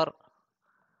wherever your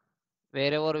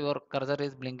cursor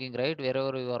is blinking, right,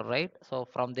 wherever you are, right, so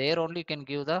from there only you can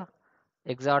give the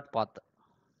exact path.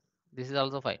 This is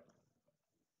also fine.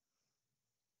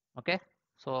 Okay,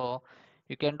 so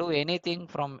you can do anything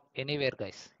from anywhere,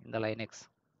 guys, in the Linux.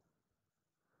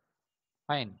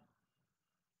 Fine.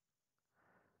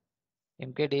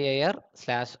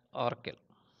 mkdir/oracle.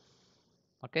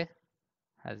 Okay,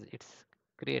 as it's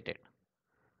created.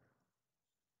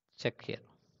 Check here.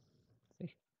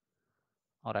 See,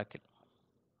 Oracle.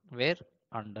 Where?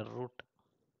 Under root.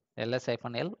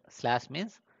 ls-l slash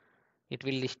means it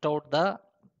will list out the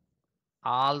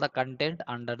all the content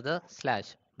under the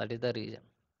slash. That is the reason.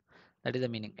 That is the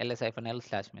meaning. ls-l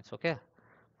slash means. Okay,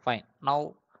 fine.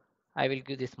 Now I will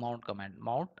give this mount command.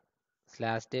 Mount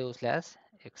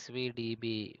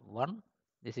 /dev/xvdb1.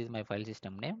 This is my file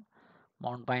system name.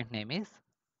 Mount point name is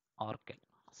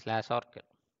Oracle/Oracle.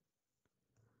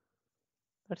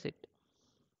 That's it.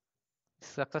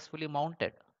 Successfully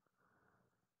mounted.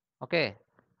 Okay,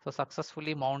 so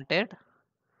successfully mounted.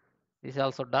 This is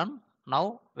also done.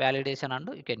 Now validation and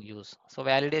you can use. So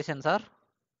validations are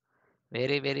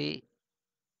very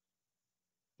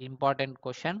important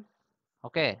question.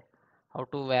 Okay, how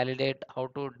to validate, how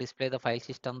to display the file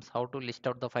systems, how to list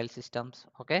out the file systems.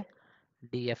 Okay,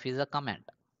 df is a command.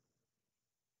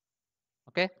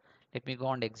 Okay, let me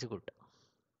go and execute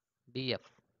df.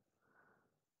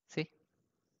 See,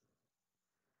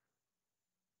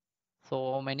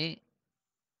 so many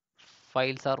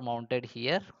files are mounted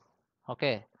here.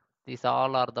 Okay, These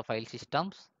all are the file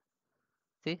systems.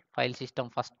 See, file system,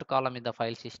 first column is the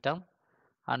file system,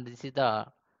 and this is the,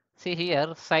 see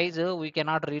here, size we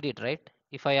cannot read it, right?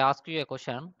 If I ask you a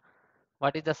question,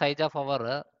 what is the size of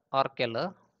our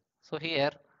Oracle? So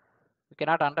here you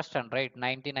cannot understand, right?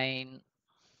 99,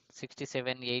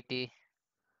 67, 80,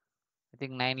 I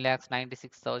think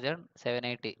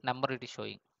 9,96,780 number it is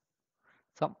showing.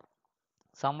 Some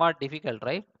somewhat difficult,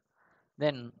 right?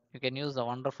 Then you can use the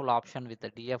wonderful option with the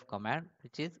df command,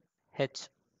 which is h,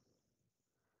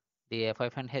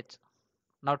 df and h.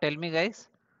 Now tell me guys,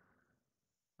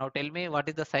 now tell me what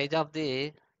is the size of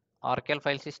the Oracle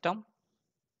file system?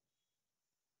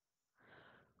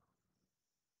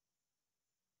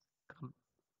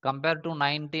 Compared to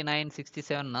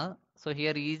 9967, so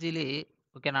here easily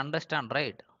we can understand,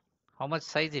 right? How much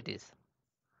size it is?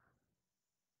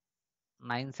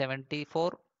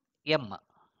 974 M.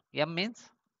 M means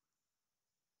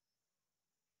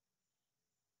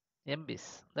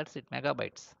MBs. That's it,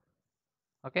 megabytes.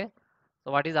 Okay.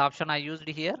 So what is the option I used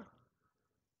here?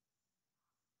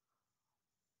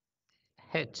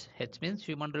 H. H means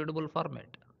human readable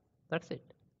format. That's it.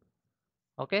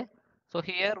 Okay. So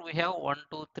here we have 1,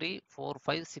 2, 3, 4,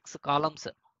 5, 6 columns.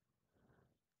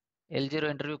 L0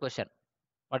 interview question.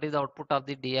 What is the output of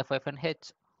the DFF and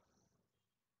H?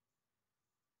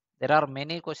 There are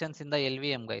many questions in the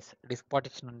LVM, guys. Disk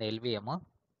partition and LVM.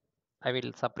 I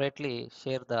will separately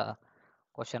share the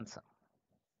questions.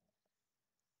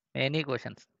 Many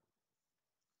questions.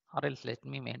 Or else let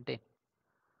me maintain.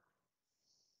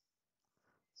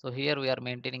 So here we are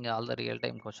maintaining all the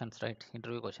real-time questions, right?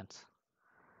 Interview questions.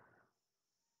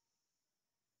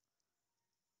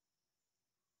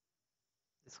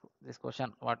 This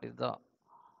question, what is the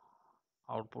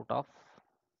output of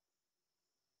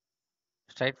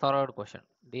straightforward question,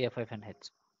 DFF and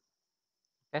H?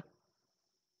 Okay.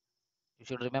 You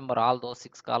should remember all those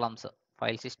 6 columns: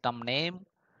 file system name,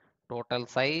 total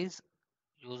size,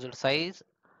 used size,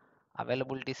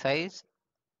 availability size,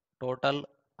 total,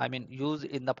 I mean use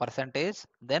in the percentage,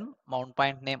 then mount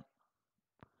point name.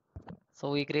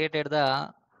 So we created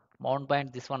the mount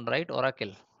point, this one, right?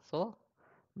 Oracle. So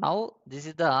now this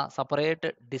is the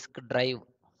separate disk drive.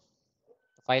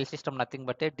 File system nothing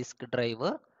but a disk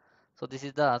drive. So this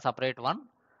is the separate one.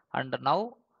 And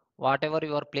now whatever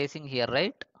you are placing here,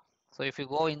 right? So if you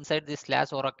go inside this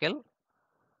slash Oracle,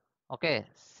 okay,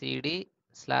 cd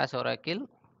slash Oracle,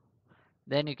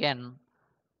 then you can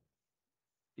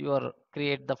your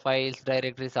create the files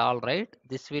directories, all right.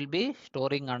 This will be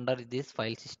storing under this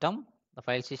file system. The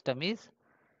file system is,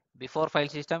 before file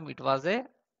system it was a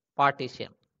partition.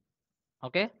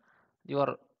 Okay,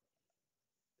 your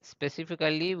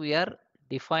specifically we are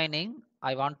defining,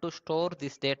 I want to store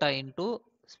this data into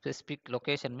specific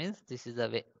location, means this is the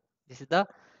way, this is the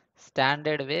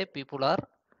standard way people are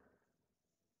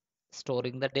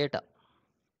storing the data.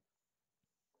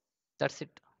 That's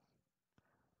it.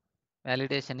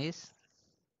 Validation is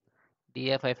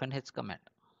df-h command.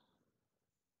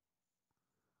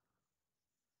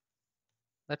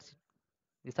 That's it.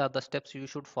 These are the steps you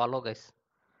should follow, guys.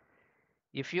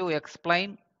 If you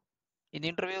explain in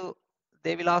interview,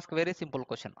 they will ask very simple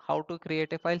question: how to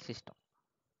create a file system.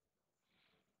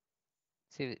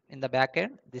 See, in the back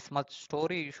end, this much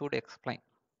story you should explain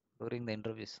during the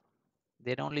interviews.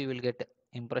 Then only you will get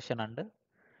impression and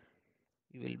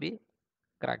you will be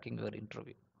cracking your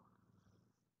interview.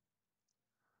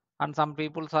 And some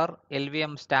people are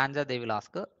LVM stanza, they will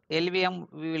ask.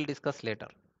 LVM we will discuss later.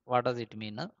 What does it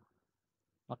mean?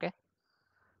 Okay.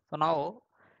 So now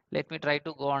let me try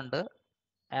to go and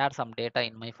add some data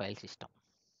in my file system.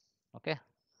 Okay.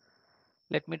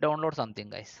 Let me download something,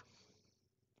 guys.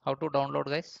 How to download,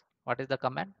 guys? What is the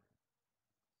command?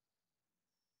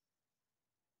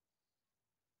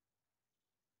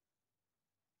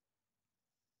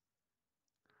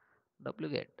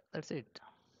 Wget. That's it.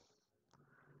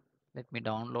 Let me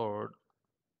download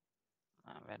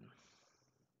when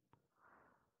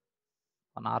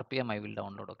on RPM I will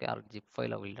download. Okay, or zip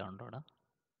file I will download.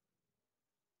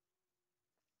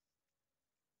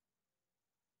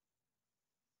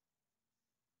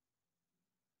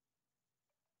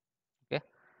 Okay,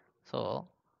 so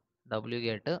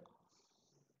wget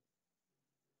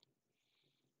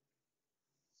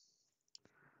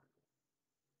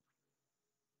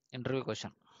interview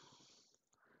question.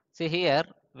 See here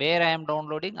where I am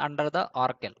downloading under the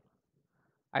Oracle.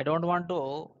 I don't want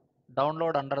to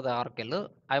download under the Oracle.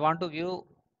 I want to give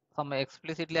some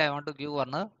explicitly. I want to give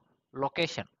one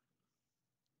location.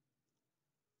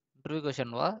 Interview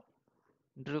question was,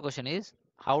 interview question is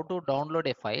how to download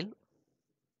a file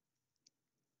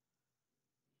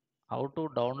how to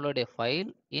download a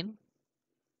file in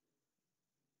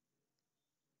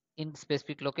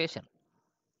specific location.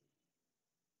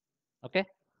 Okay,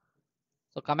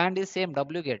 so command is same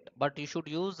wget, but you should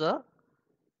use the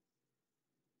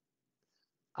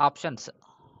options.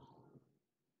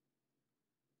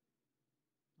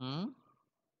 Hmm?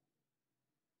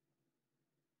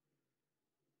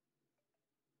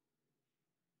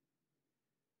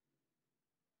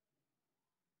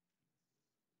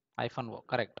 -o,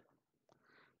 correct.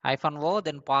 -o,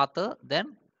 then path,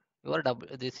 then your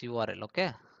this URL.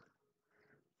 Okay,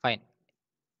 fine.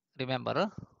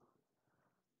 Remember,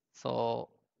 so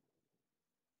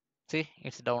see,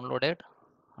 it's downloaded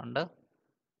and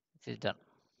it is done.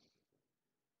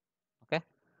 Okay,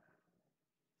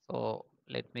 so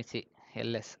let me see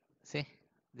ls. See,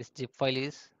 this zip file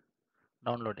is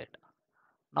downloaded.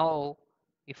 Now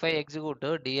if I execute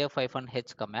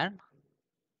df-h command,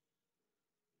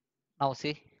 now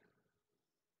see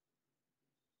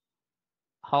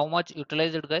how much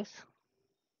utilized, guys.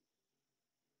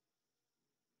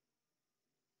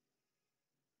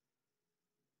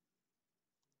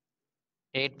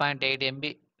 8.8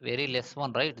 MB, very less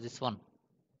one, right? This one.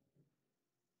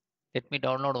 Let me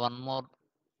download one more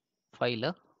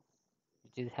file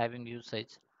which is having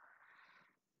usage.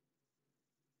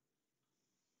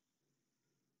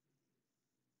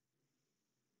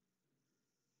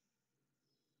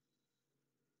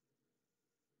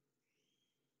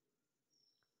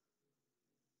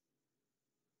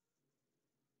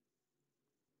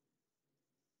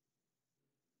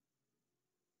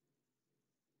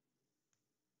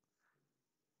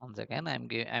 Once again,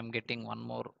 I'm getting one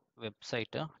more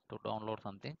website to download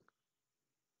something.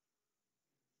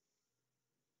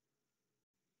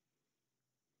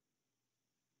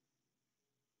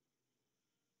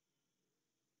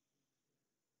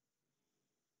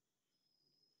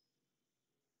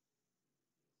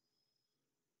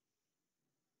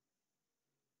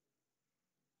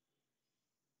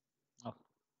 Oh,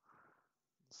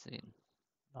 see,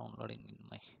 downloading in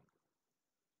my.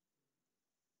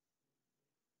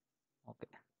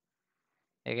 Okay,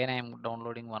 again I'm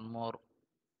downloading one more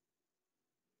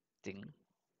thing.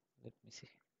 Let me see.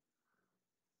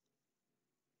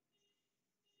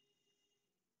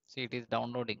 See, it is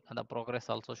downloading and the progress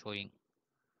also showing.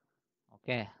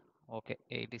 Okay, okay,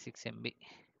 86 MB.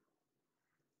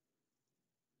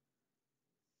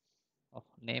 Oh,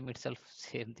 name itself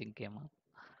same thing came up.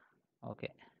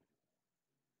 Okay,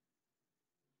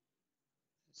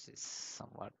 this is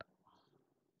somewhat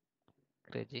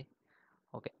crazy.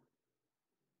 Okay,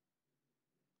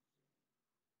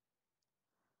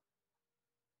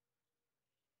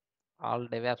 all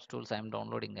DevOps tools I'm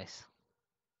downloading, guys.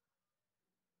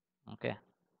 Okay,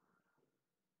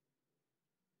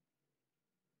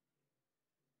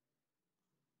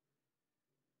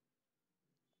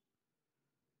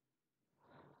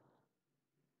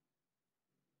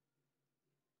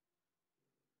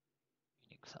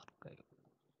 Unix archive.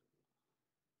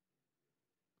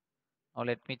 Now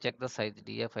let me check the size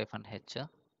df-h.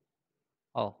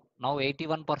 Oh, now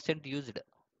 81% used.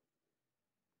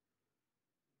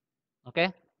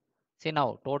 Okay, see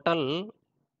now total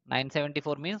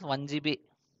 974 means 1 GB.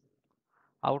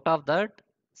 Out of that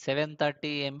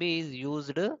 730 MB is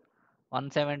used,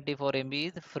 174 MB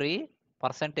is free,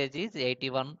 percentage is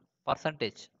 81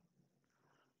 percentage.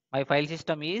 My file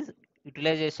system is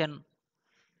utilization,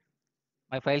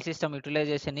 my file system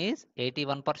utilization is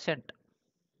 81%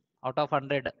 out of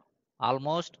 100,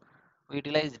 almost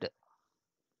utilized.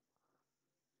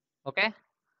 Okay,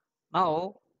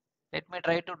 now let me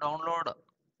try to download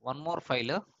one more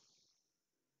file.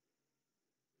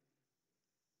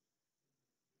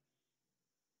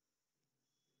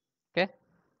 Okay,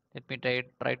 let me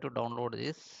try to download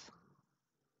this.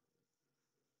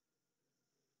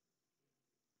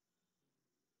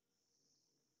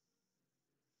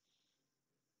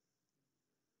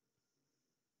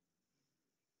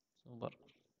 Super.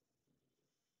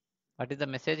 What is the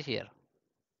message here?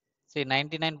 See,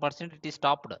 99% it is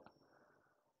stopped,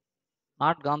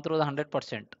 not gone through the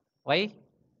 100%. Why?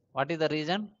 What is the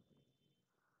reason?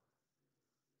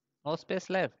 No space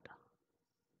left.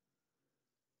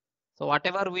 So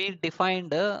whatever we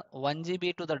defined 1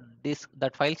 GB to the disk,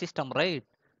 that file system, right?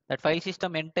 That file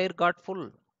system entire got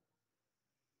full.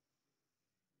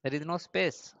 There is no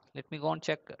space. Let me go and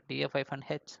check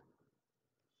df-h.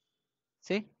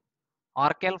 See,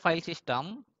 Oracle file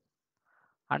system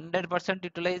 100%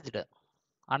 utilized,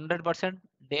 100%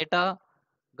 data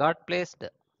got placed.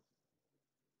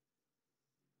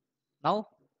 Now,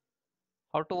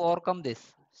 how to overcome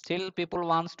this? Still people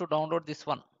wants to download this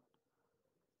one.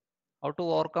 How to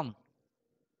overcome?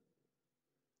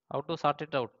 How to sort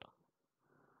it out?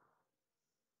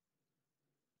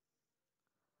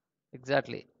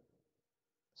 Exactly.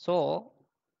 So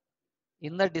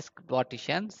in the disk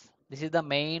partitions, this is the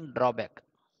main drawback.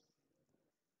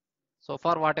 So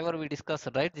far whatever we discussed,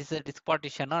 right? This is a disk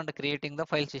partition and creating the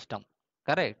file system.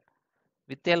 Correct.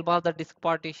 With the help of the disk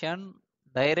partition,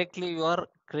 directly you are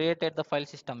created the file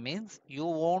system means you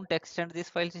won't extend this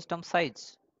file system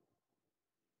size.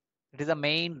 It is the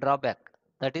main drawback.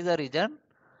 That is the reason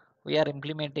we are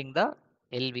implementing the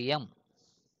LVM.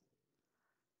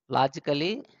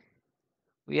 Logically,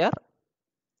 we are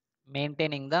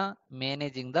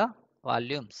managing the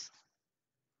volumes.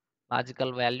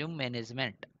 Logical volume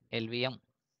management, LVM.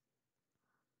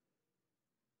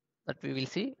 That we will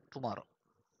see tomorrow.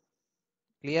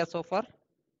 Clear so far?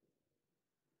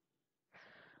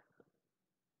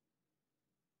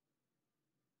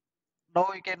 Now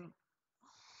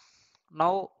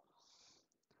now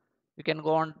you can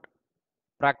go on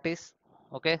practice.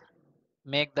 Okay.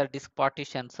 Make the disk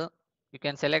partitions. You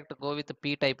can select go with the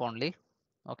P type only.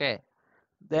 Okay.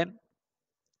 Then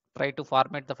try to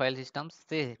format the file systems.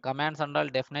 See, commands and all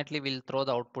definitely will throw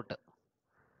the output.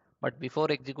 But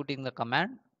before executing the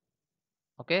command,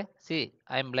 okay, see,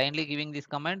 I am blindly giving this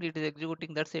command, it is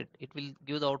executing, that's it. It will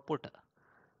give the output.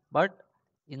 But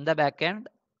in the backend,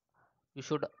 you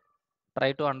should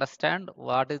try to understand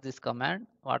what is this command,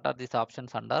 what are these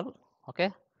options and all.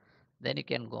 Okay, then you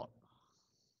can go.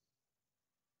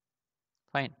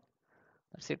 Fine.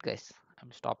 That's it, guys.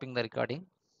 I'm stopping the recording.